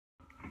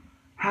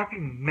Happy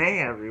May,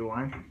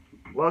 everyone!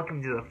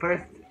 Welcome to the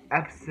first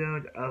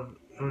episode of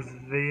first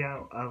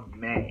video of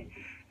May.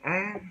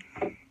 And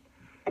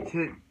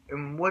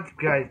what's up,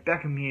 guys?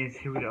 Back in me is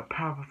here we go.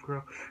 Powerpuff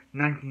Girl,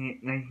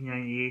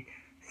 1998,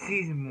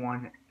 Season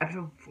 1,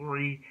 Episode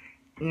 3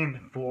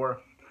 and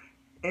 4,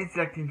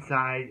 Insect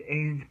Inside,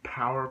 and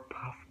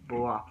Powerpuff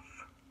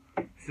Bluff.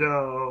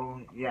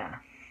 So, yeah.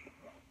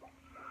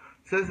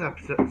 This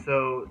episode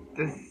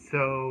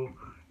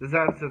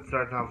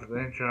starts off with the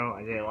intro.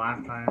 I did it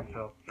last time,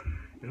 so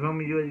if you want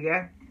me to do it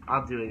again,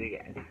 I'll do it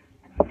again.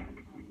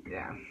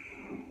 Yeah.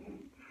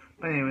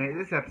 But anyway,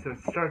 this episode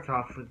starts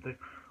off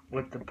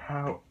with the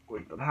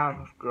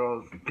Powerpuff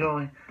Girls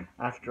going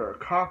after a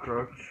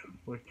cockroach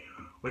with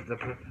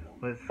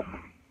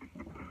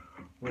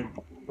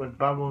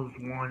Bubbles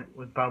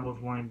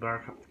wanting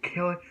Buttercup to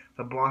kill it.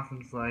 The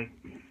Blossom's like,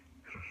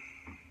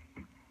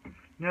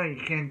 no,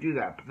 you can't do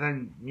that. But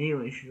then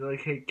Neely, she's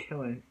like, hey,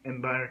 kill it.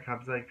 And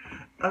Buttercup's like,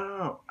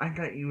 oh, I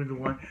thought you were the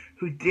one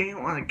who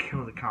didn't want to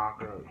kill the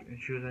cockroach. And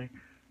she was like,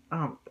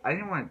 oh, I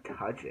didn't want to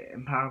touch it.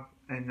 And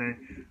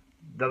then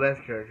the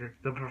best character,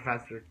 the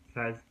professor,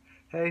 says,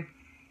 hey,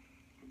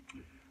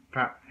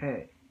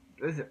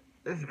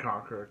 this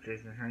cockroach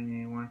isn't hurting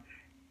anyone.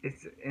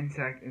 It's the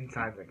insect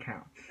inside that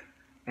counts.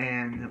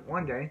 And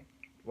one day,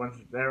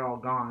 once they're all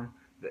gone,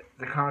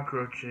 the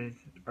cockroaches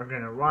are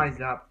going to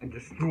rise up and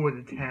destroy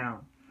the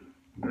town.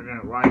 They're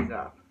going to rise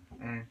up.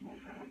 And,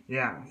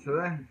 yeah, so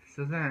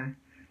then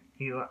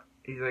he's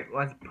like,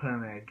 let's put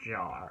them in a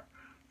jar.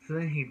 So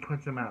then he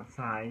puts them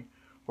outside,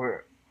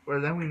 where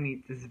then we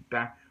meet this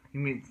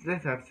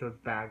episode's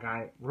bad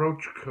guy,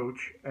 Roach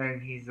Coach,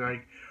 and he's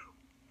like,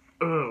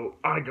 oh,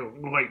 I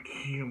don't like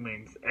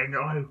humans, and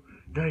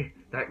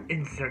that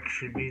insects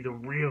should be the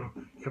real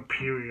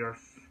superior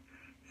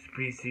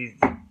species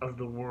of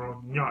the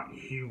world, not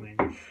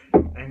humans.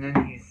 And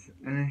then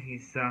he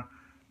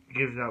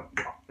gives up,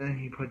 and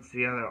he puts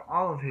together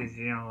all of his,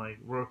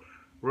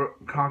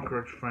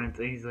 cockroach friends,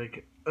 and he's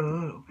like,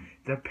 oh,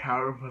 the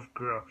Powerpuff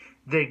Girl,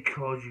 they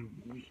called you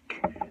weak,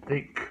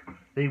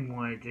 they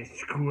wanted to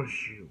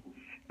squish you,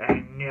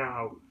 and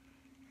now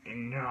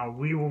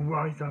we will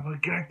rise up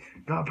against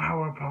the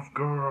Powerpuff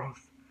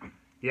Girls.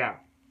 Yeah.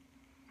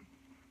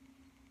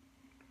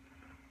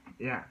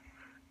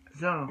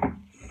 So,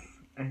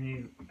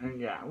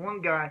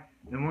 one guy's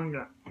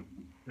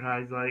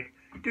like,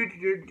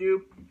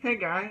 hey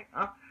guy,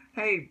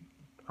 hey,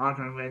 hot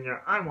dog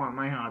vendor, I want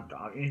my hot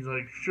dog. And he's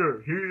like,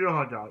 sure, here's your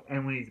hot dog.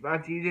 And when he's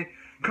about to eat it,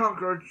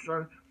 cockroaches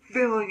start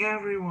filling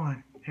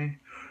everyone. And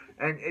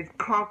it's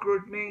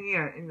cockroach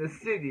mania in the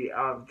city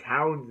of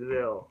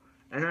Townsville.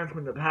 And that's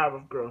when the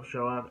Powerpuff Girls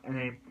show up, and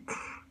they're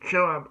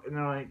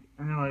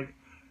like,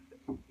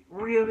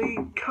 really,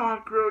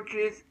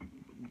 cockroaches?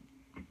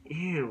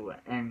 Ew.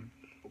 And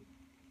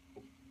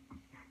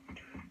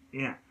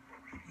yeah,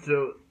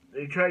 so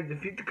they try to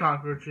defeat the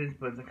cockroaches,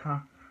 but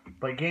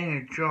by getting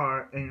a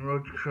jar, and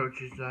Roach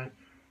Coach is like,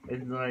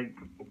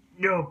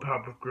 no,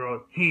 Powerpuff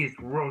Girl, he's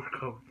Roach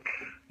Coach,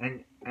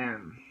 and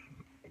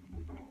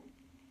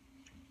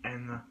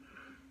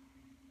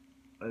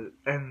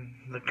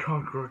the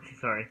cockroaches,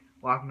 sorry,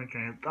 lost my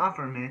train of thought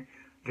for a minute.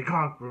 The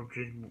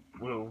cockroaches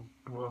will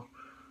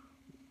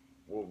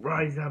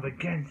rise up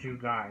against you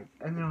guys,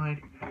 and they're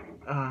like,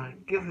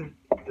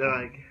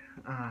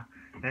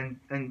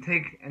 and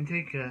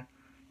take a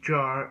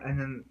jar, and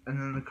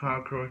then the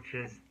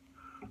cockroaches,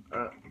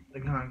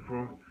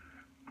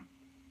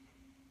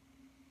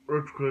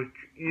 Roach Coach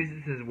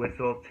uses his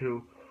whistle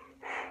to,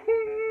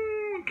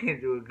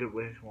 can't do a good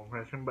whistle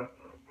impression, but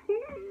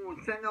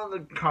send all the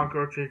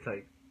cockroaches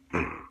like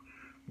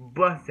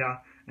bust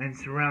out and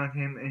surround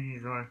him, and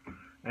he's like,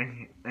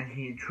 and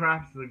he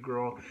traps the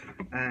girl,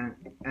 and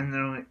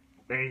they're like,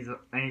 and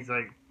he's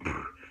like,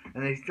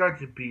 and they start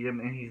to beat him,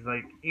 and he's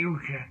like, you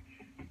can't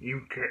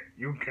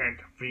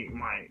defeat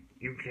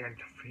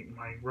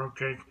my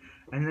roaches,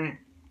 and they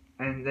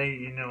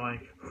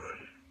like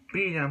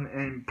beat him,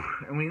 and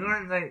we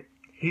learn that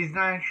he's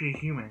not actually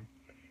human.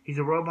 He's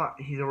a robot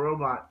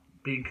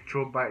being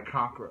controlled by a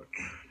cockroach.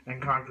 And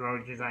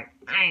Cockroach is like,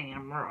 I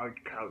am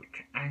Roach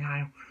Coach, and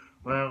I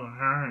will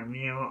harm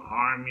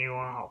you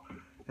all.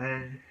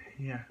 And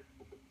yeah.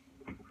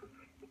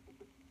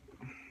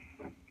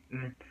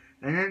 And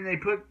then they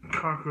put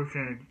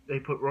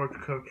Roach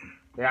Coach,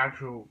 the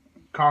actual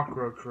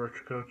cockroach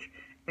Roach Coach,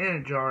 in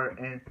a jar,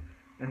 and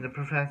the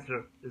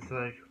professor is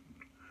like,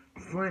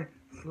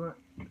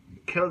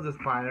 kills the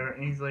spider,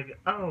 and he's like,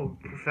 oh,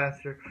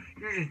 Professor,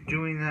 you're just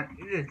doing that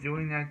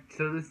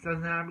so this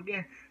doesn't happen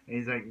again. And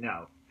he's like,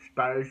 no,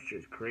 spiders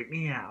just creep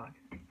me out.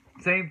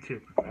 Same too,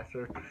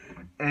 Professor.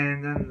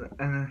 And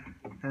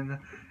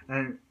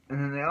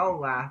then they all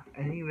laugh,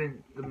 and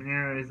even the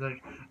Monero is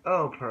like,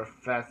 oh,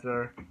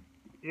 Professor,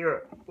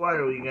 what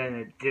are we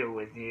gonna do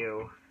with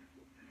you?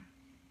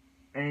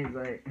 And he's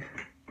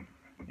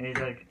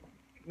like,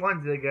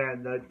 once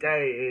again, the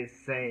day is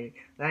saved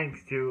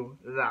thanks to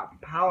the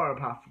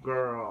Powerpuff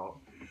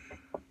Girl.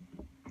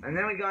 And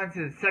then we got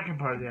into the second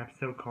part of the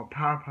episode called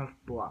Powerpuff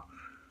Bluff.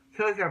 So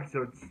So this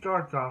episode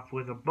starts off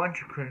with a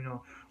bunch of criminals,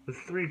 with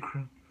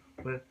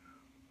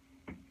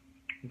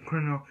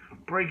criminal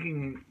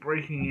breaking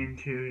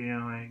into,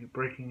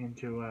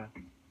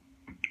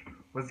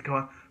 what's it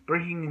called?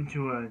 Breaking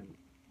into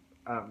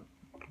a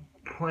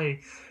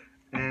place,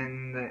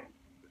 and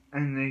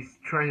they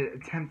try to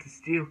attempt to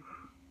steal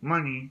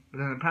money, but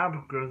then the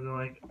Powerpuff Girls are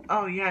like,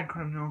 "Oh yeah,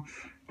 criminal,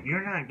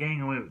 you're not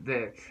getting away with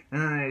this."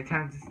 And then they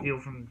attempt to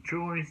steal from the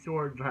jewelry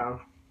store.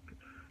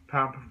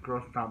 Powerpuff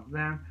Girls stop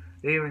them.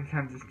 They even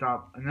attempt to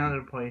stop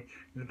another place,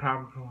 and the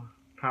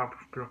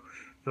Powerpuff Girls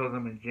throw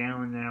them in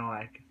jail, and they're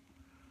like,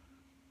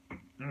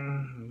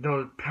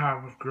 "Those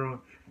Powerpuff Girls,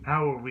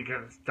 how are we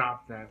gonna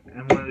stop them?"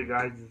 And one of the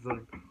guys is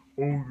like,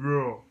 "Oh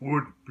yeah,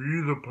 let's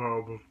be the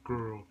Powerpuff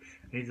Girls."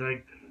 And he's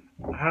like,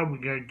 "How are we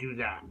gonna do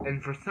that?"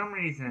 And for some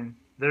reason,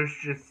 there's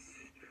just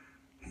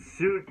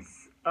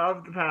suits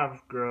of the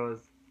Powerpuff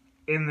Girls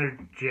in their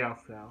jail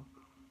cell.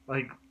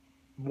 Like,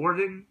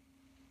 warden,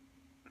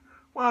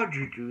 why would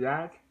you do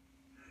that?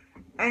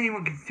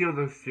 Anyone can steal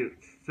those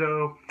suits.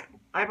 So,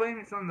 I blame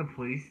this on the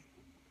police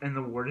and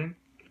the warden.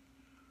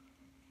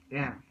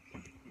 Yeah.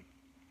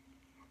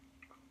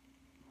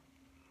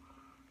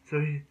 So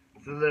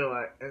they're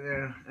like,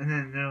 and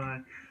then they're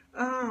like,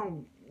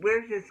 "Oh,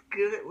 we're just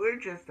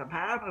the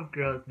Powerpuff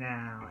Girls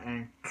now,"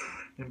 and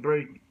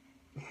break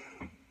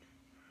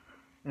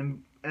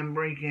in,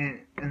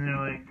 and they're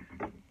like,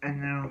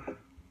 and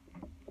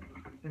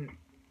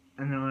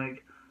they're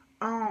like,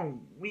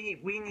 "Oh,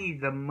 we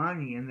need the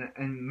money,"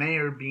 and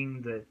Mayor,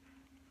 being the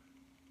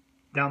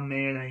dumb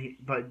mayor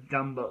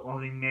dumb but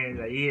loving mayor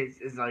that he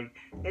is like,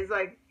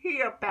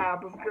 "Here,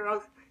 Powerpuff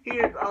Girls,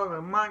 here's all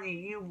the money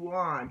you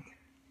want.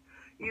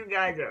 You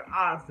guys are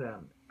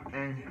awesome."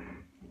 And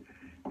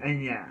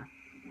yeah.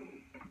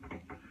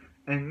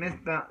 And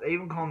they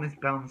even call Miss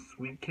Bellum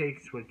Sweet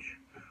Cakes, which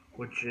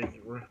is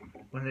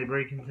when they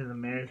break into the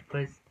mayor's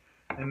place.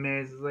 And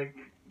Mayor's like,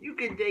 "You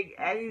can take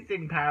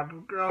anything,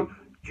 Powerpuff Girl,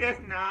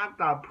 just not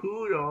the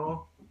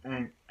poodle."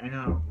 And I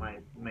know my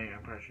mayor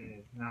impression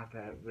is not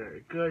that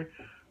very good,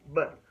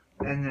 but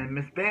and then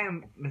Miss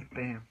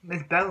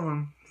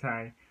Bellum,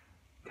 sorry,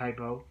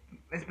 typo.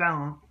 Miss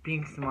Bellum,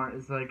 being smart,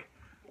 is like,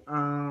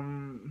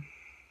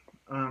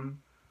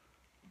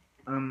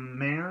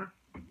 Mayor,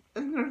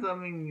 isn't there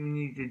something you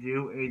need to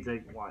do?" And he's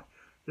like, "What?"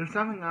 "There's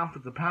something off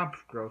with the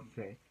Powerpuff Girls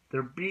today.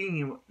 They're beating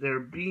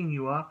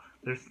you up.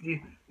 They're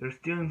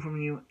stealing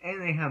from you,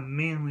 and they have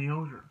manly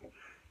odor."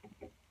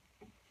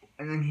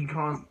 And then he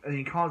calls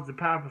the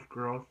Powerpuff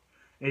Girls,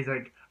 and he's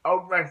like,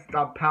 "Arrest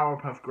the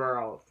Powerpuff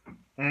Girls!"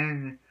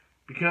 And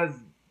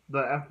because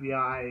the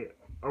FBI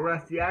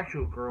arrests the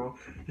actual girl,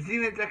 you see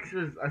that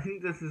Dexter's, I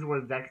think this is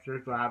where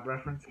Dexter's Lab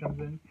reference comes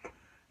in,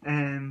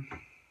 and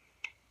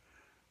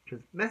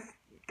because Miss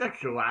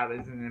Dexter Lab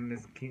isn't in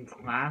Miss King's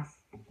class.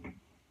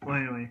 Well,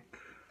 anyway,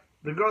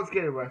 the girls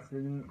get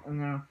arrested, and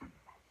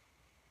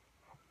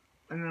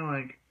they're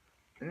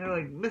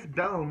like, "Miss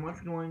Bellum,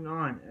 what's going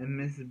on?" And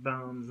Mrs.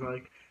 Bellum's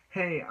like,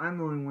 "Hey, I'm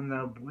the only one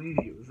that'll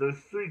believe you. There's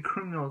three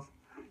criminals.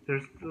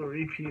 There's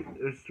three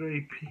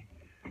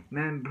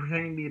men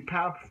pretending to be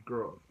Powerpuff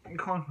Girls and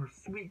calling her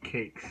Sweet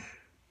Cakes."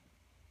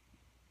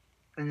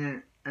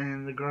 And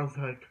the girls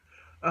are like,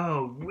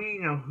 "Oh, we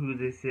know who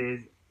this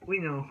is. We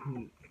know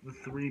who the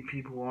three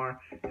people are."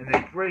 And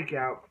they break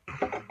out.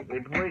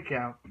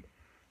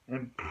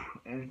 And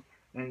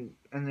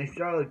they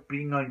start like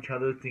beating on each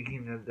other,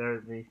 thinking that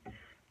they're the.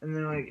 And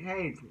they're like,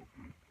 "Hey,"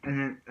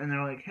 and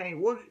they're like, "Hey,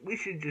 we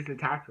should just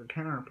attack our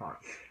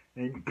counterparts."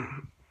 And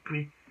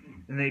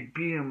they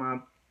beat them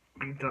up.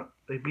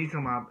 They beat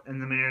them up,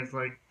 and the mayor's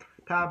like,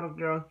 "Powerpuff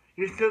Girls,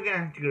 you're still gonna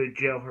have to go to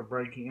jail for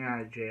breaking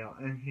out of jail."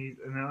 And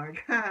they're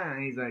like, "Ha!"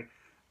 And he's like,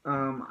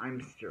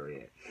 "I'm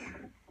serious."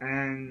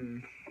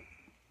 And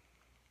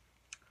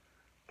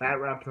that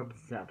wraps up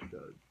this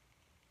episode.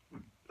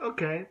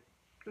 Okay,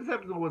 this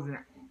episode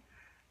wasn't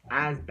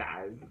as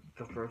bad as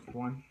the first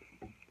one.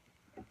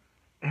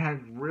 It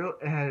had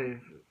a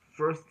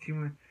first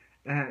human,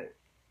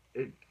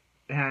 it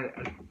had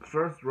a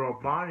first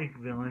robotic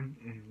villain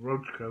in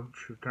Roach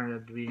Coach, who turned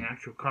out to be an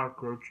actual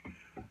cockroach.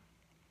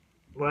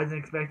 Wasn't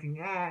expecting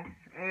that,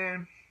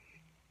 and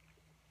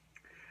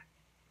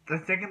the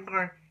second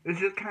part, it was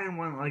just kind of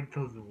one like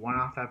those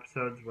one-off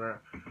episodes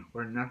where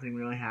nothing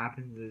really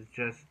happens. It's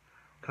just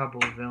a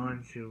couple of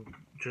villains who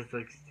just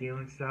like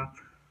stealing stuff.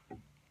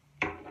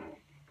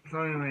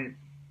 So anyway,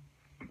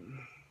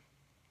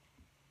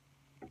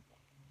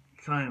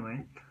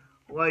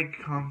 like,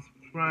 comment,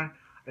 subscribe.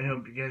 I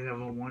hope you guys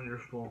have a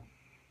wonderful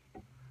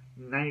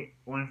night,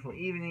 wonderful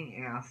evening,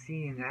 and I'll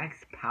see you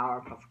next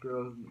Powerpuff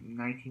Girls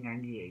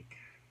 1998.